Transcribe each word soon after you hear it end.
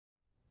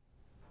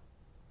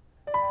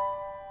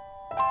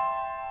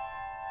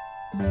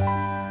Here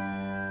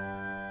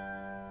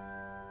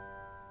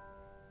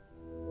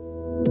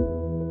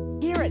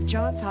at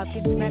Johns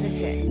Hopkins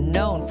Medicine,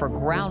 known for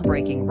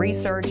groundbreaking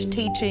research,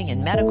 teaching,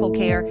 and medical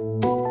care.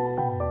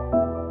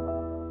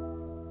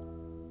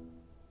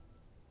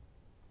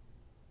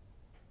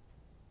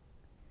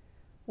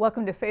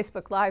 Welcome to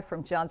Facebook Live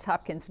from Johns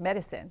Hopkins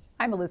Medicine.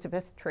 I'm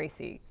Elizabeth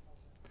Tracy.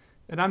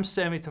 And I'm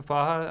Sami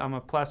Tafaha. I'm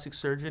a plastic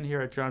surgeon here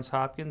at Johns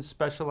Hopkins,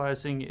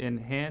 specializing in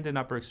hand and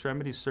upper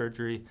extremity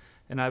surgery,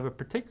 and I have a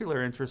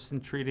particular interest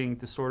in treating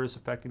disorders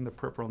affecting the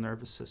peripheral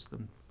nervous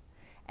system.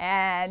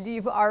 And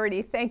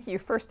thank you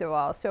first of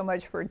all so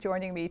much for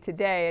joining me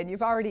today, and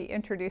you've already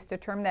introduced a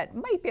term that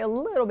might be a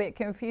little bit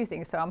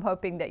confusing, so I'm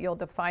hoping that you'll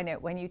define it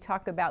when you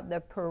talk about the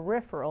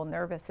peripheral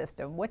nervous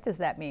system. What does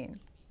that mean?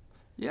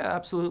 Yeah,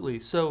 absolutely.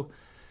 So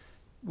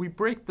we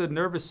break the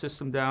nervous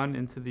system down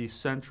into the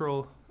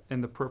central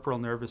and the peripheral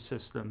nervous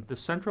system. The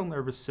central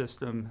nervous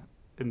system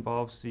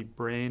involves the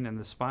brain and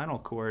the spinal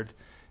cord,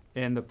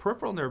 and the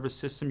peripheral nervous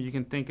system you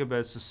can think of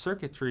as the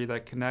circuitry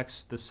that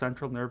connects the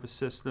central nervous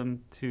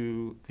system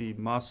to the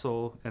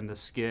muscle and the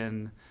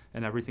skin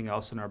and everything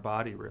else in our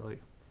body,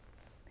 really.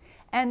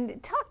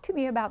 And talk to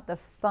me about the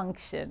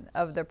function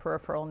of the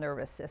peripheral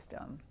nervous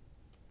system.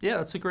 Yeah,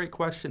 that's a great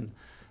question.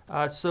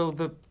 So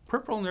the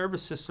peripheral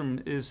nervous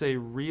system is a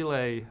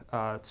relay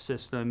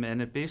system,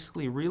 and it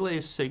basically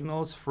relays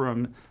signals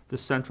from the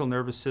central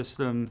nervous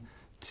system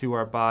to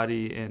our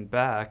body and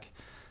back.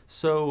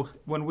 So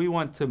when we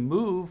want to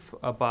move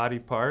a body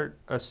part,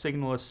 a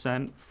signal is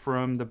sent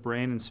from the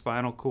brain and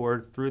spinal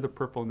cord through the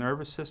peripheral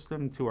nervous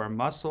system to our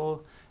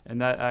muscle,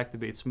 and that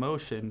activates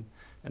motion.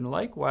 And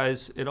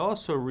likewise, it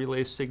also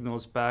relays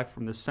signals back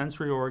from the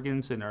sensory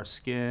organs in our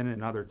skin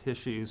and other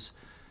tissues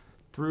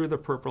through the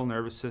peripheral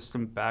nervous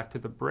system back to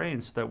the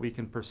brain so that we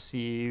can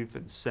perceive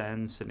and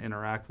sense and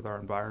interact with our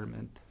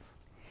environment.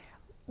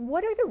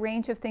 What are the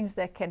range of things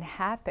that can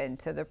happen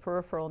to the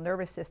peripheral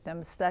nervous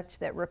system such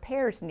that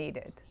repair is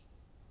needed?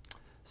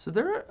 So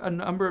there are a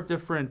number of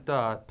different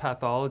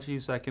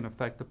pathologies that can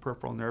affect the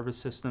peripheral nervous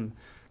system.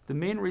 The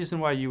main reason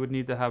why you would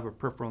need to have a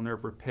peripheral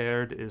nerve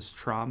repaired is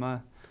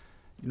trauma.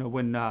 You know,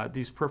 when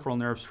these peripheral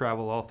nerves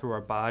travel all through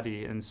our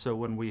body, and so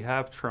when we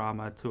have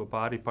trauma to a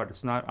body part,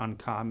 it's not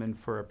uncommon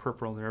for a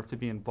peripheral nerve to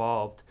be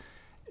involved.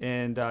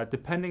 And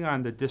depending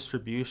on the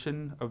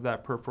distribution of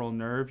that peripheral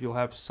nerve, you'll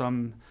have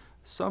some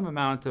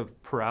amount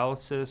of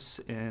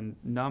paralysis and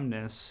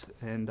numbness,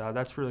 and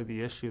that's really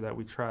the issue that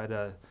we try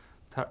to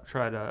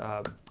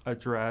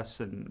address,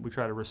 and we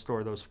try to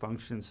restore those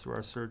functions through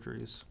our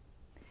surgeries.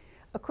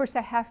 Of course,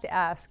 I have to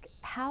ask,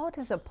 how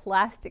does a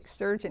plastic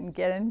surgeon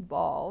get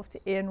involved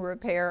in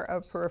repair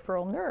of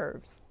peripheral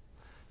nerves?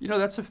 You know,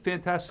 that's a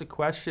fantastic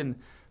question.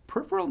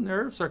 Peripheral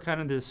nerves are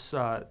kind of this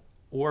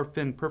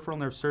peripheral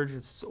nerve surgery,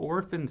 it's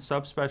orphan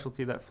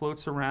subspecialty that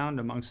floats around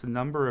amongst a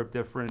number of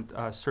different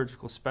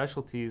surgical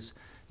specialties,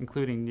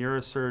 including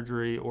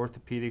neurosurgery,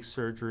 orthopedic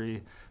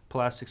surgery,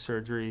 plastic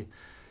surgery,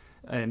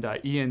 and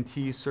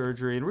ENT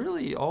surgery, and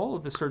really all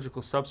of the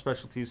surgical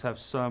subspecialties have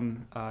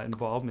some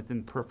involvement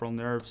in peripheral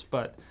nerves.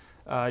 But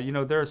you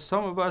know, there are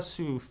some of us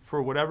who,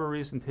 for whatever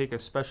reason, take a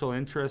special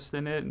interest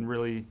in it and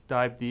really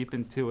dive deep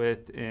into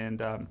it.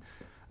 And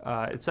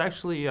it's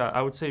actually,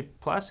 I would say,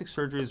 plastic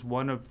surgery is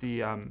one of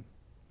the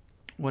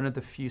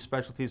few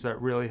specialties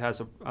that really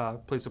has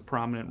plays a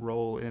prominent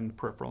role in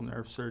peripheral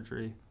nerve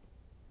surgery.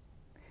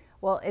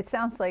 Well, it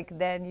sounds like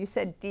then you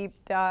said deep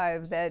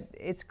dive, that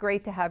it's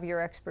great to have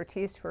your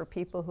expertise for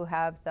people who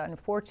have the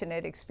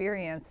unfortunate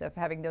experience of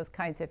having those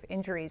kinds of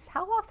injuries.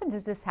 How often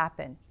does this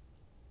happen?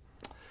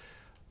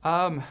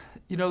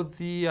 You know,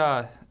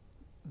 the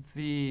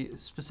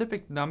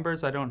specific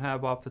numbers I don't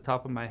have off the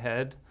top of my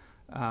head,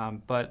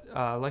 but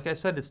like I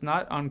said, it's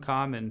not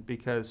uncommon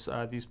because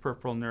these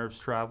peripheral nerves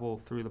travel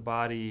through the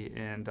body,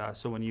 and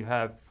so when you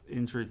have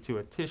injury to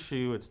a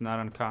tissue, it's not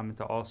uncommon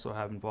to also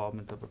have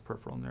involvement of a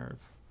peripheral nerve.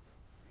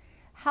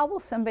 How will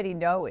somebody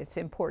know it's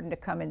important to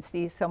come and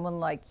see someone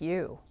like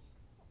you?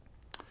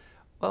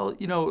 Well,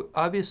 you know,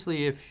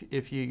 obviously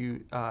if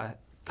you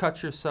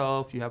cut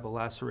yourself, you have a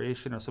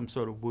laceration or some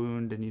sort of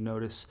wound, and you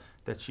notice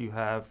that you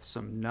have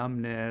some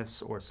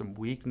numbness or some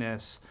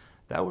weakness,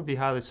 that would be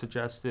highly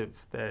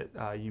suggestive that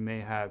you may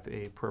have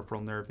a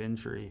peripheral nerve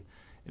injury,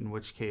 in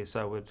which case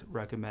I would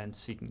recommend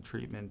seeking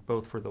treatment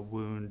both for the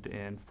wound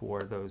and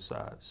for those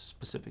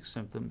specific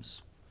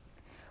symptoms.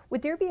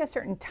 Would there be a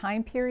certain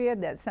time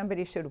period that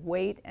somebody should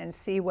wait and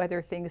see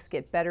whether things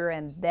get better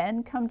and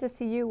then come to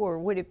see you, or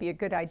would it be a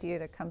good idea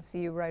to come see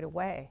you right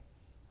away?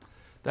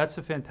 That's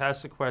a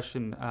fantastic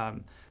question.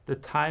 The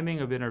timing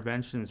of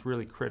intervention is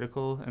really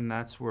critical, and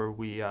that's where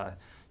we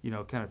you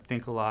know, kind of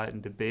think a lot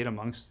and debate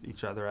amongst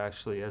each other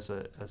actually as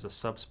a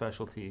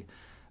subspecialty.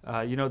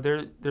 You know,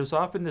 there's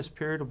often this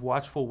period of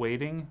watchful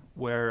waiting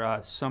where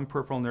some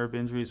peripheral nerve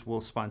injuries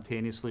will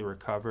spontaneously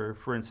recover.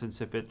 For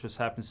instance, if it just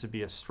happens to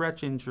be a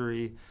stretch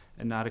injury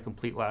and not a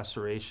complete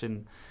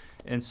laceration.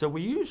 And so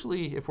we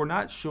usually, if we're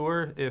not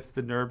sure if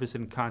the nerve is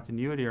in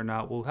continuity or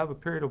not, we'll have a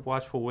period of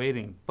watchful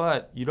waiting.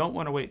 But you don't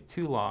want to wait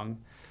too long,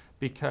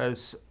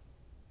 because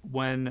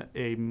when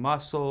a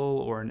muscle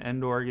or an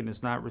end organ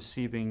is not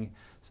receiving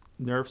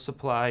nerve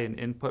supply and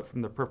input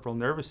from the peripheral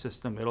nervous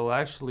system, it'll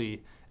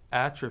actually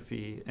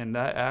atrophy, and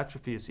that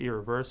atrophy is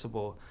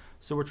irreversible.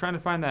 So we're trying to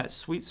find that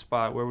sweet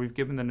spot where we've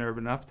given the nerve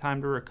enough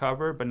time to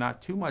recover, but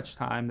not too much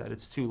time that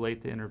it's too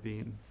late to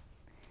intervene.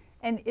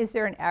 And is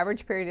there an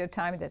average period of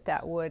time that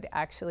that would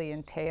actually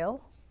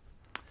entail?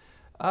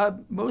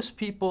 Most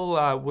people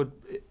would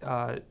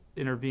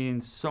intervene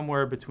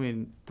somewhere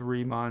between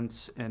 3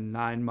 months and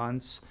 9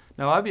 months.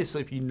 Now, obviously,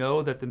 if you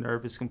know that the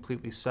nerve is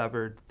completely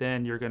severed,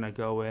 then you're going to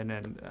go in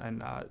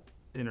and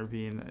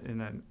intervene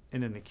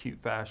in an acute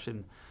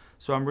fashion.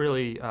 So I'm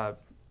really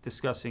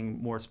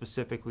discussing more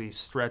specifically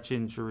stretch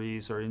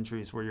injuries or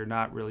injuries where you're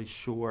not really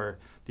sure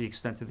the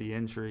extent of the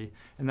injury.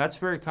 And that's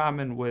very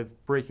common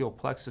with brachial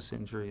plexus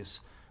injuries,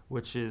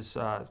 which is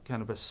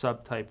kind of a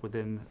subtype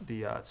within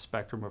the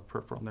spectrum of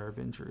peripheral nerve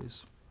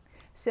injuries.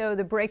 So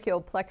the brachial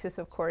plexus,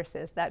 of course,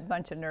 is that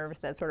bunch of nerves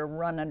that sort of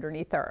run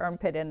underneath our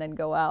armpit and then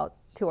go out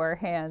to our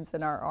hands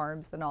and our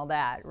arms and all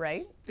that,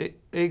 right?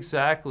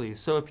 Exactly.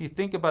 So if you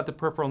think about the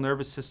peripheral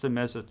nervous system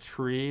as a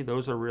tree,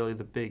 those are really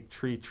the big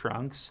tree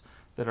trunks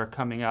that are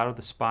coming out of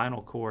the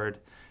spinal cord,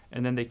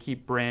 and then they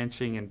keep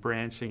branching and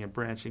branching and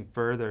branching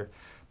further.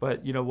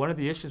 But you know, one of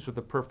the issues with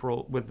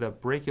the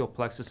brachial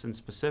plexus in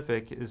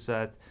specific is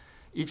that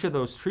each of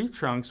those tree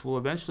trunks will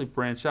eventually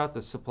branch out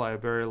to supply a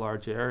very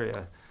large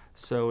area.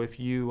 So if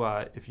you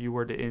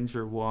were to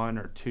injure one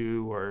or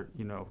two, or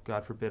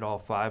God forbid, all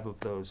 5 of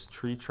those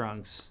tree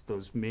trunks,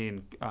 those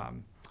main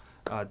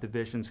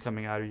divisions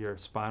coming out of your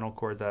spinal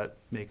cord that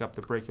make up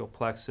the brachial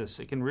plexus,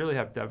 it can really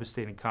have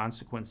devastating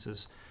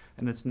consequences.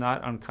 And it's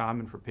not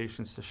uncommon for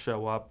patients to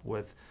show up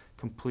with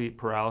complete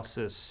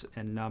paralysis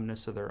and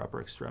numbness of their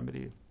upper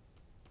extremity.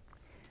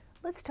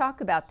 Let's talk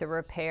about the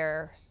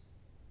repair.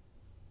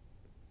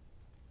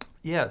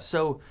 Yeah,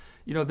 so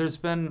there's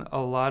been a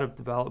lot of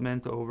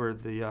development over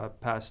the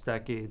past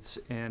decades,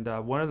 and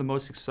one of the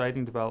most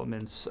exciting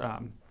developments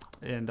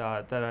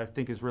that I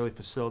think is really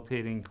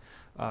facilitating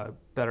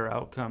better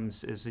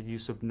outcomes is the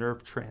use of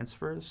nerve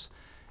transfers.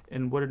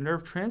 And what a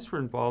nerve transfer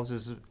involves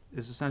is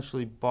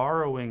essentially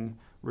borrowing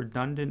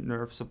redundant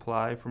nerve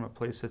supply from a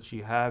place that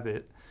you have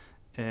it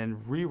and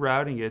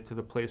rerouting it to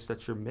the place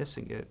that you're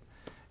missing it.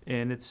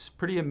 And it's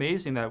pretty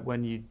amazing that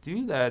when you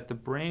do that, the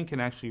brain can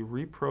actually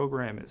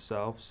reprogram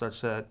itself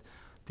such that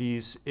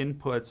these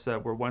inputs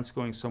that were once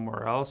going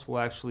somewhere else will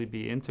actually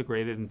be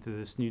integrated into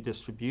this new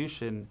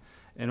distribution.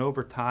 And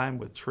over time,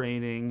 with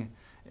training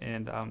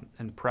and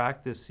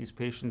practice, these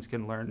patients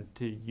can learn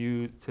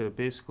to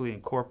basically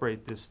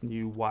incorporate this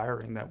new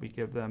wiring that we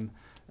give them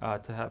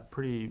to have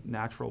pretty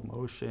natural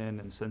motion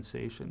and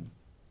sensation.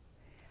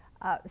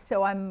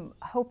 So I'm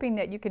hoping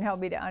that you can help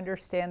me to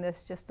understand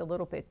this just a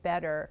little bit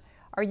better.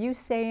 Are you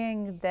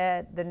saying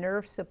that the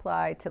nerve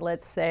supply to,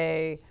 let's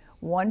say,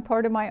 one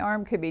part of my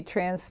arm could be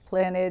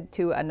transplanted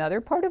to another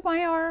part of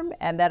my arm,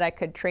 and that I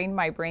could train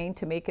my brain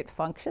to make it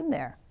function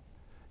there?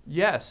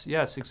 Yes,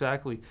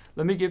 exactly.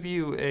 Let me give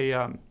you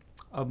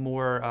a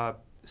more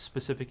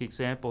specific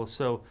example.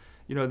 So,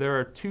 there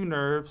are two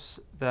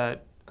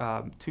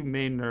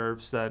main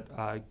nerves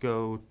that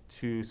go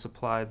to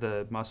supply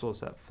the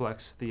muscles that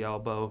flex the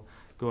elbow,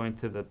 going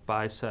to the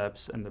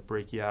biceps and the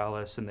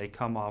brachialis, and they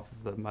come off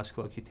of the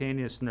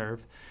musculocutaneous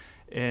nerve.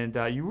 And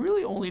you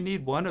really only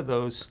need one of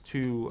those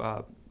two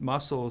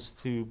muscles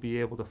to be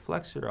able to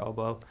flex your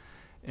elbow.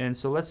 And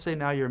so let's say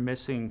now you're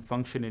missing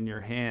function in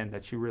your hand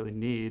that you really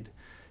need.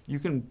 You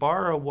can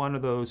borrow one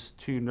of those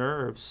two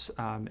nerves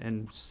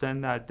and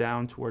send that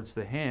down towards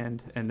the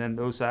hand, and then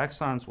those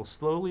axons will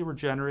slowly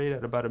regenerate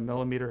at about 1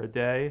 millimeter a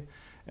day,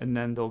 and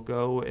then they'll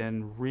go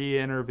and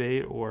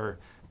reinnervate or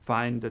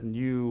find a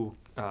new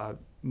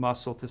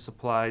muscle to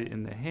supply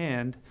in the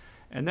hand,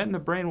 and then the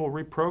brain will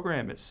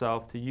reprogram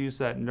itself to use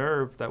that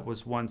nerve that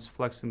was once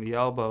flexing the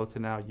elbow to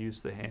now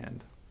use the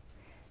hand.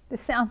 This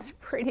sounds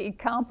pretty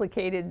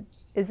complicated.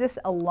 Is this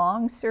a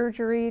long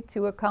surgery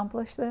to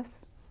accomplish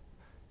this?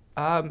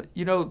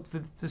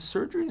 The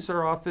surgeries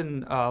are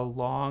often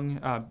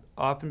long,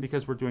 often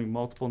because we're doing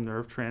multiple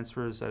nerve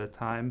transfers at a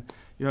time.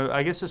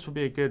 I guess this would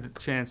be a good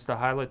chance to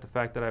highlight the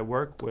fact that I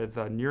work with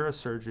a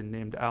neurosurgeon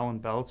named Alan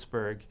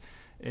Beltzberg,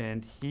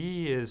 and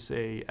he is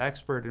an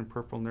expert in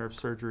peripheral nerve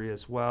surgery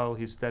as well.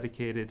 He's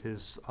dedicated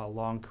his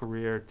long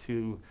career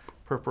to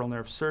peripheral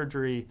nerve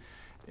surgery,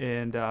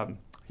 and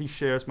he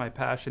shares my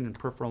passion in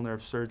peripheral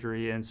nerve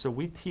surgery. And so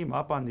we team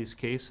up on these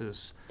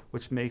cases,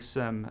 which makes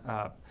them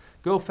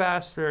go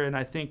faster, and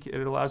I think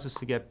it allows us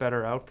to get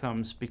better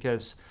outcomes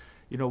because,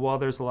 while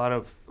there's a lot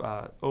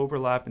of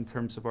overlap in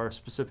terms of our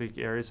specific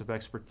areas of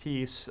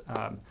expertise,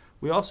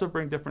 we also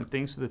bring different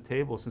things to the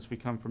table since we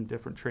come from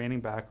different training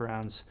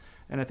backgrounds,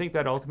 and I think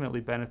that ultimately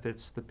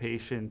benefits the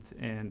patient,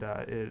 and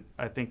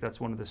I think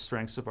that's one of the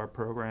strengths of our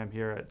program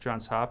here at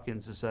Johns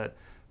Hopkins is that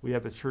we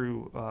have a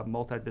true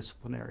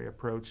multidisciplinary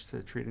approach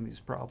to treating these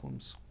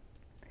problems.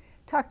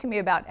 Talk to me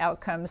about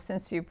outcomes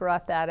since you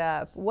brought that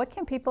up. What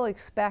can people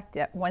expect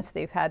once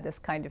they've had this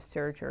kind of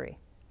surgery?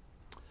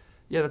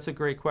 Yeah, that's a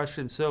great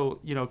question. So,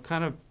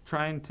 kind of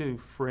trying to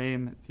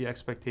frame the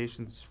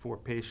expectations for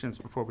patients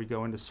before we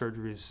go into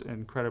surgery is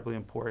incredibly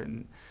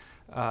important.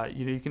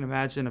 You can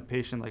imagine a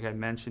patient, like I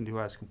mentioned, who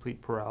has complete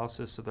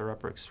paralysis of their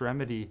upper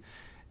extremity.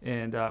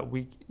 And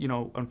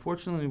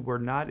unfortunately, we're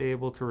not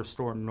able to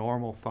restore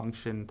normal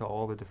function to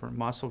all the different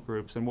muscle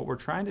groups. And what we're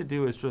trying to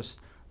do is just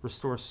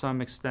restore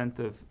some extent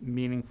of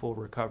meaningful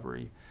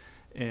recovery.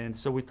 And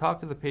so we talk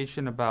to the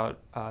patient about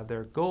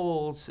their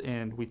goals,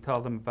 and we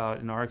tell them about,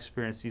 in our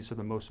experience, these are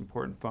the most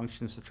important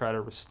functions to try to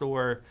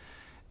restore.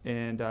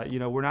 And,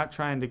 we're not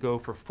trying to go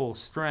for full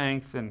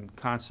strength and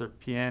concert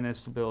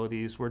pianist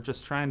abilities. We're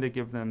just trying to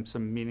give them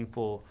some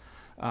meaningful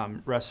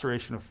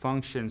restoration of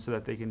function so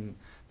that they can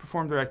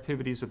perform their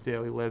activities of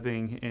daily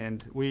living.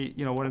 And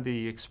one of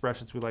the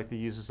expressions we like to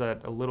use is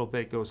that a little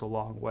bit goes a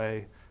long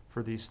way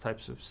for these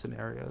types of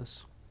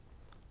scenarios.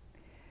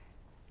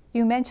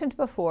 You mentioned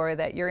before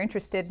that you're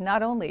interested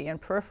not only in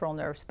peripheral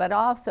nerves, but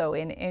also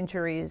in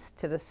injuries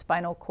to the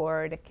spinal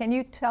cord. Can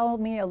you tell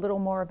me a little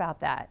more about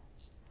that?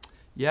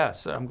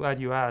 Yes, I'm glad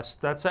you asked.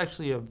 That's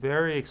actually a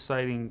very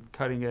exciting,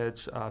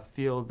 cutting-edge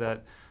field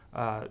that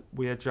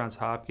we at Johns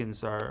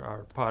Hopkins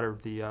are part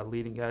of the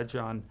leading edge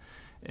on.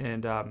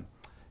 And, I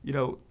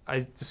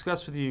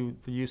discussed with you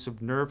the use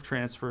of nerve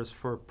transfers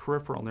for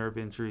peripheral nerve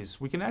injuries.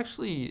 We can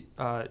actually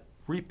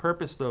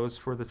repurpose those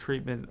for the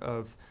treatment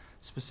of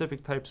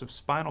specific types of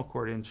spinal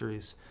cord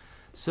injuries.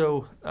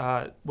 So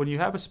when you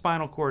have a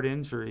spinal cord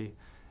injury,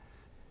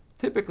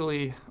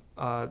 typically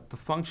the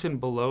function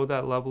below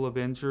that level of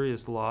injury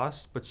is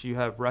lost, but you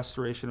have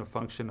restoration of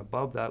function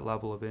above that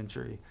level of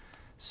injury.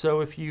 So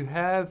if you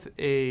have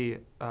a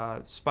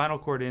spinal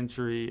cord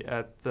injury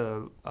at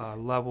the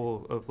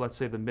level of, let's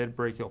say, the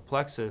mid-brachial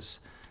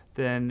plexus,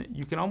 then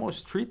you can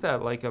almost treat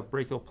that like a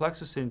brachial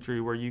plexus injury,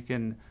 where you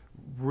can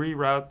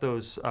reroute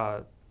those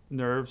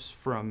nerves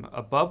from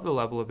above the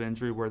level of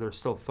injury where they're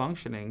still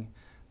functioning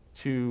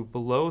to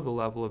below the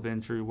level of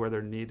injury where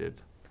they're needed.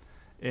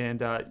 And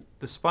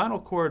the spinal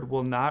cord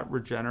will not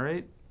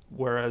regenerate,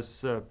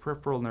 whereas the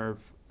peripheral nerve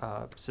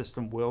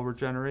system will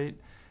regenerate.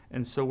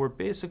 And so we're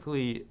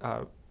basically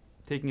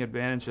taking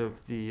advantage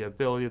of the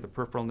ability of the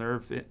peripheral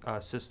nerve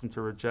system to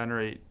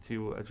regenerate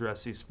to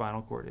address these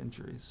spinal cord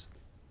injuries.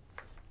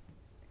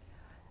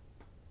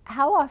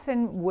 How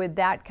often would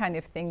that kind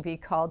of thing be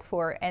called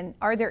for? And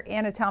are there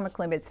anatomic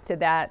limits to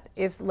that?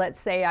 If,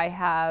 let's say, I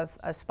have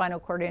a spinal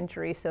cord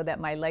injury so that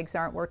my legs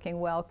aren't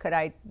working well, could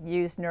I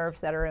use nerves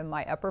that are in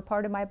my upper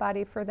part of my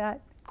body for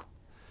that?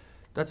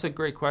 That's a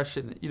great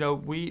question.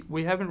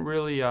 We haven't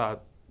really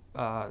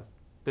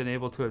been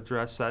able to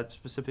address that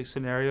specific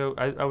scenario.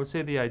 I would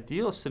say the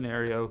ideal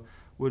scenario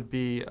would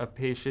be a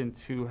patient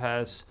who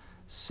has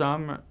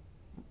some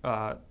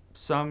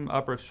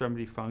upper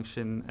extremity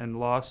function and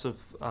loss of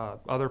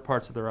other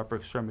parts of their upper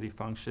extremity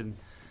function.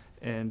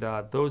 And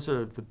those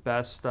are the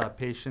best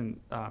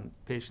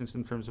patients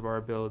in terms of our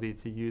ability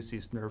to use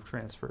these nerve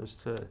transfers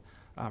to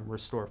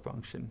restore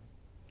function.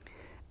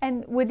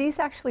 And would these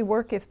actually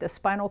work if the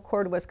spinal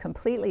cord was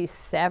completely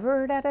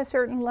severed at a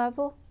certain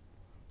level?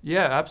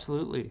 Yeah,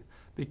 absolutely.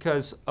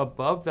 Because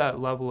above that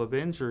level of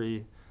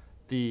injury,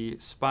 the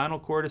spinal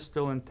cord is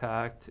still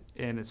intact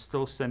and it's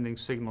still sending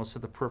signals to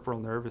the peripheral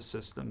nervous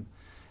system.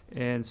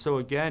 And so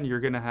again,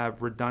 you're going to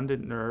have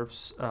redundant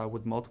nerves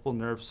with multiple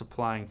nerves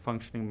supplying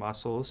functioning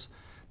muscles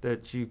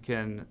that you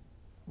can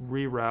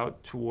reroute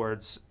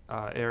towards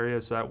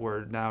areas that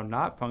were now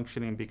not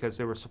functioning because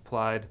they were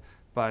supplied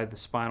by the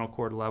spinal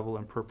cord level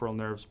and peripheral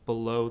nerves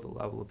below the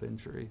level of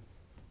injury.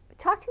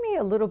 Talk to me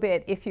a little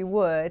bit, if you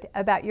would,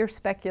 about your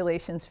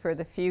speculations for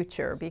the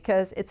future,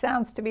 because it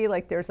sounds to me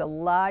like there's a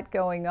lot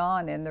going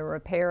on in the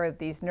repair of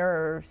these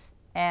nerves,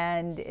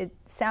 and it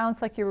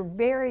sounds like you're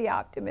very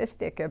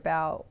optimistic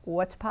about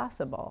what's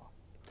possible.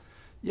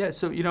 Yeah,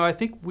 so I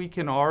think we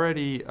can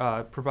already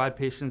provide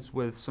patients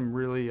with some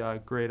really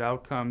great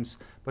outcomes,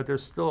 but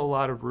there's still a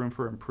lot of room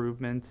for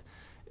improvement.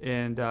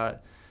 And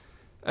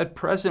at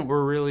present,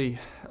 we're really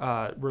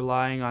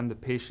relying on the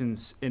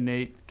patient's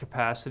innate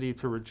capacity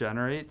to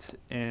regenerate.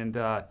 And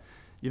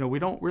we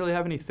don't really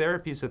have any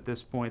therapies at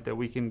this point that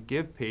we can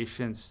give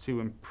patients to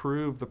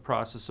improve the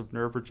process of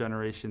nerve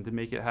regeneration to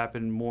make it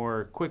happen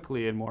more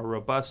quickly and more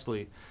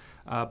robustly.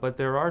 But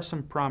there are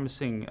some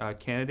promising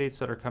candidates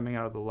that are coming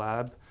out of the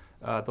lab.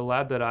 The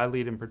lab that I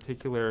lead in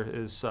particular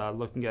is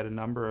looking at a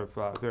number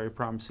of very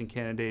promising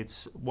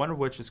candidates, one of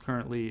which is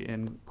currently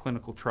in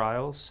clinical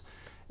trials.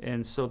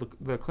 And so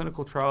the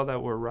clinical trial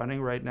that we're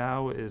running right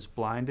now is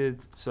blinded,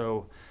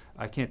 so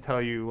I can't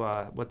tell you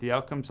what the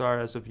outcomes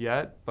are as of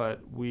yet, but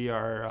we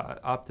are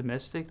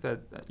optimistic that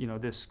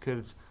this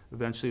could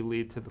eventually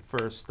lead to the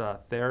first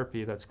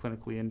therapy that's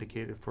clinically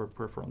indicated for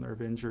peripheral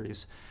nerve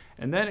injuries.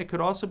 And then it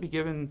could also be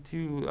given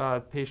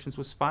to patients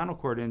with spinal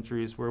cord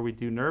injuries, where we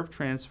do nerve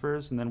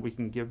transfers, and then we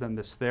can give them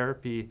this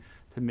therapy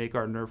to make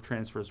our nerve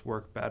transfers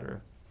work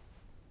better.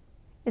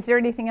 Is there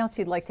anything else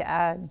you'd like to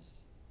add?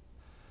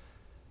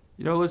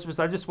 Elizabeth,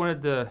 I just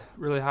wanted to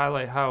really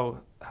highlight how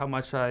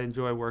much I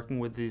enjoy working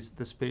with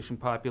this patient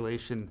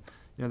population.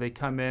 they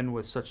come in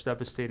with such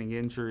devastating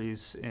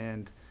injuries,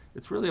 and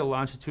it's really a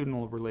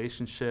longitudinal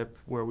relationship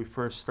where we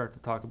first start to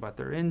talk about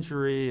their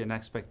injury and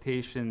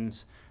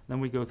expectations. Then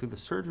we go through the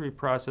surgery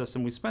process,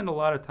 and we spend a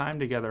lot of time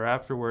together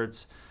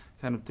afterwards,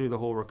 kind of through the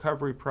whole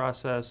recovery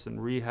process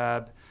and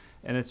rehab.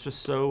 And it's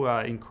just so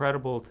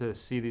incredible to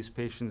see these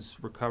patients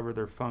recover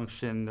their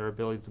function, their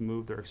ability to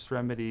move their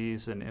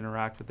extremities and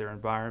interact with their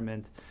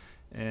environment.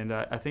 And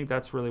I think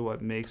that's really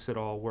what makes it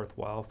all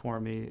worthwhile for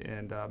me.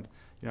 And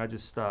I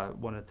just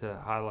wanted to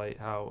highlight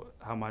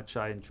how much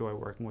I enjoy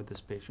working with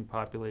this patient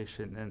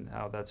population, and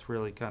how that's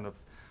really kind of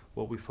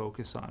what we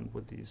focus on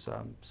with these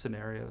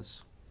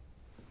scenarios.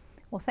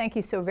 Well, thank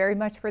you so very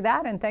much for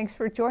that, and thanks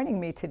for joining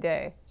me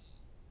today.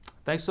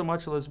 Thanks so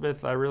much,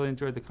 Elizabeth. I really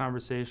enjoyed the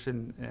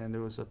conversation, and it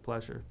was a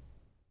pleasure.